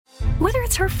Whether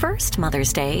it's her first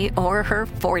Mother's Day or her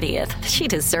 40th, she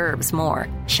deserves more.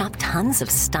 Shop tons of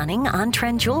stunning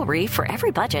on-trend jewelry for every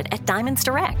budget at Diamonds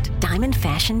Direct. Diamond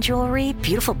fashion jewelry,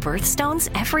 beautiful birthstones,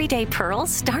 everyday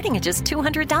pearls starting at just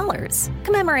 $200.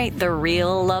 Commemorate the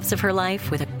real loves of her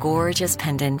life with a gorgeous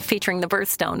pendant featuring the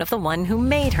birthstone of the one who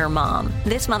made her mom.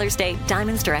 This Mother's Day,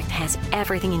 Diamonds Direct has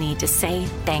everything you need to say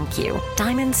thank you.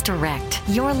 Diamonds Direct.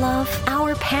 Your love,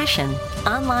 our passion.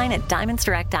 Online at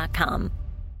diamondsdirect.com.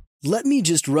 "Let me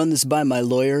just run this by my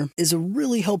lawyer" is a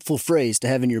really helpful phrase to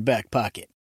have in your back pocket.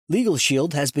 Legal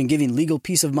Shield has been giving legal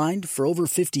peace of mind for over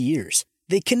 50 years.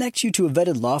 They connect you to a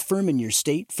vetted law firm in your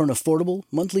state for an affordable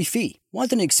monthly fee.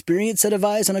 Want an experienced set of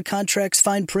eyes on a contract's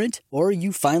fine print? Or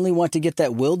you finally want to get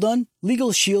that will done?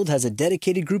 Legal Shield has a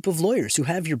dedicated group of lawyers who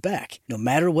have your back, no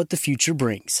matter what the future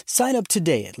brings. Sign up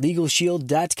today at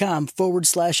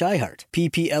LegalShield.com/iHeart.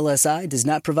 PPLSI does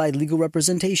not provide legal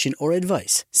representation or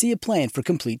advice. See a plan for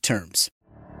complete terms.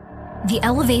 The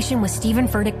Elevation with Stephen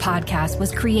Furtick podcast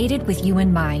was created with you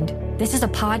in mind. This is a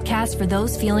podcast for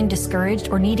those feeling discouraged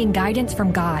or needing guidance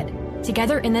from God.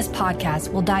 Together in this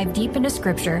podcast, we'll dive deep into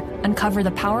Scripture, uncover the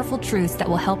powerful truths that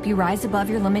will help you rise above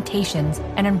your limitations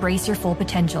and embrace your full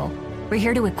potential. We're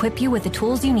here to equip you with the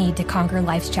tools you need to conquer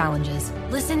life's challenges.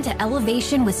 Listen to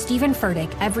Elevation with Stephen Furtick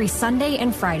every Sunday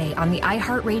and Friday on the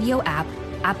iHeartRadio app,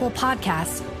 Apple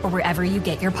Podcasts, or wherever you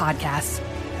get your podcasts.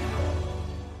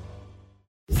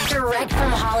 Direct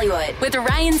from Hollywood with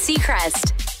Ryan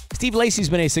Seacrest. Steve Lacy's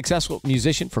been a successful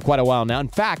musician for quite a while now. In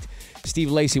fact,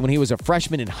 Steve Lacy, when he was a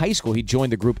freshman in high school, he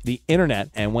joined the group The Internet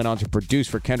and went on to produce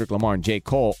for Kendrick Lamar and J.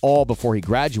 Cole, all before he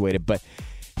graduated. But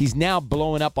he's now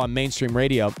blowing up on mainstream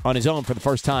radio on his own for the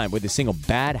first time with the single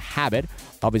Bad Habit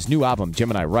of his new album,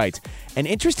 Gemini Writes. And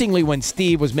interestingly, when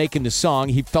Steve was making the song,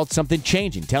 he felt something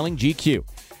changing, telling GQ.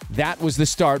 That was the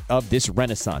start of this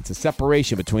renaissance, a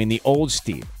separation between the old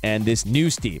Steve and this new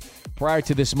Steve. Prior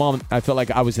to this moment, I felt like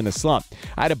I was in a slump.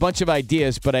 I had a bunch of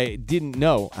ideas, but I didn't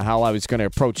know how I was going to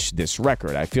approach this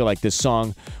record. I feel like this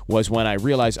song was when I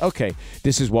realized, okay,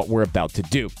 this is what we're about to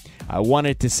do. I want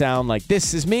it to sound like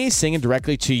this is me singing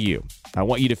directly to you. I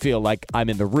want you to feel like I'm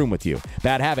in the room with you.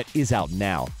 Bad Habit is out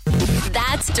now.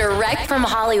 That's direct from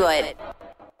Hollywood.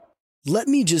 "Let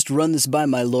me just run this by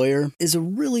my lawyer" is a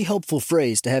really helpful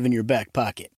phrase to have in your back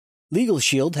pocket. Legal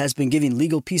Shield has been giving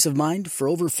legal peace of mind for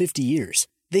over 50 years.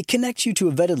 They connect you to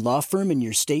a vetted law firm in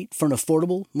your state for an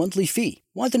affordable monthly fee.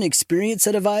 Want an experienced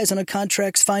set of eyes on a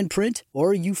contract's fine print?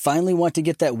 Or you finally want to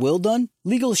get that will done?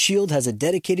 Legal Shield has a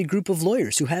dedicated group of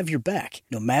lawyers who have your back,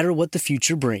 no matter what the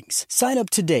future brings. Sign up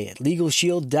today at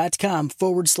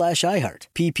LegalShield.com/iHeart.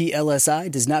 PPLSI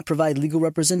does not provide legal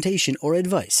representation or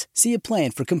advice. See a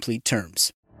plan for complete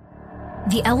terms.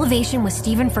 The Elevation with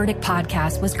Stephen Furtick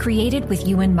podcast was created with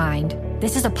you in mind.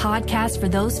 This is a podcast for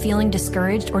those feeling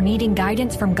discouraged or needing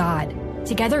guidance from God.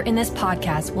 Together in this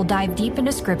podcast, we'll dive deep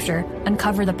into Scripture,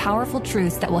 uncover the powerful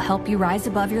truths that will help you rise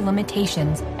above your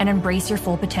limitations and embrace your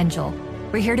full potential.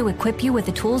 We're here to equip you with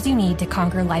the tools you need to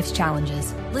conquer life's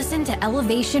challenges. Listen to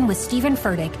Elevation with Stephen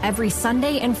Furtick every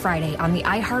Sunday and Friday on the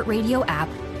iHeartRadio app,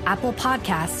 Apple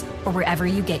Podcasts, or wherever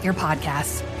you get your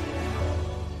podcasts.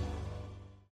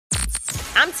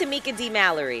 I'm Tamika D.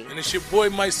 Mallory. And it's your boy,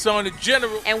 my son, the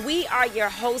General. And we are your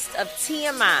hosts of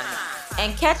TMI.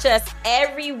 And catch us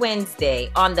every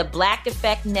Wednesday on the Black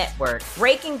Effect Network,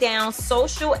 breaking down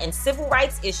social and civil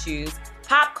rights issues,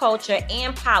 pop culture,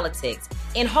 and politics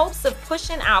in hopes of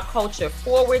pushing our culture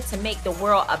forward to make the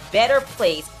world a better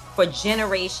place for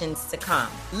generations to come.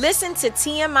 Listen to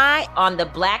TMI on the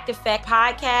Black Effect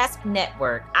Podcast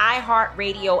Network,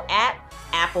 iHeartRadio app,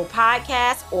 Apple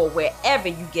Podcasts, or wherever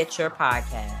you get your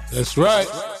podcasts. That's right.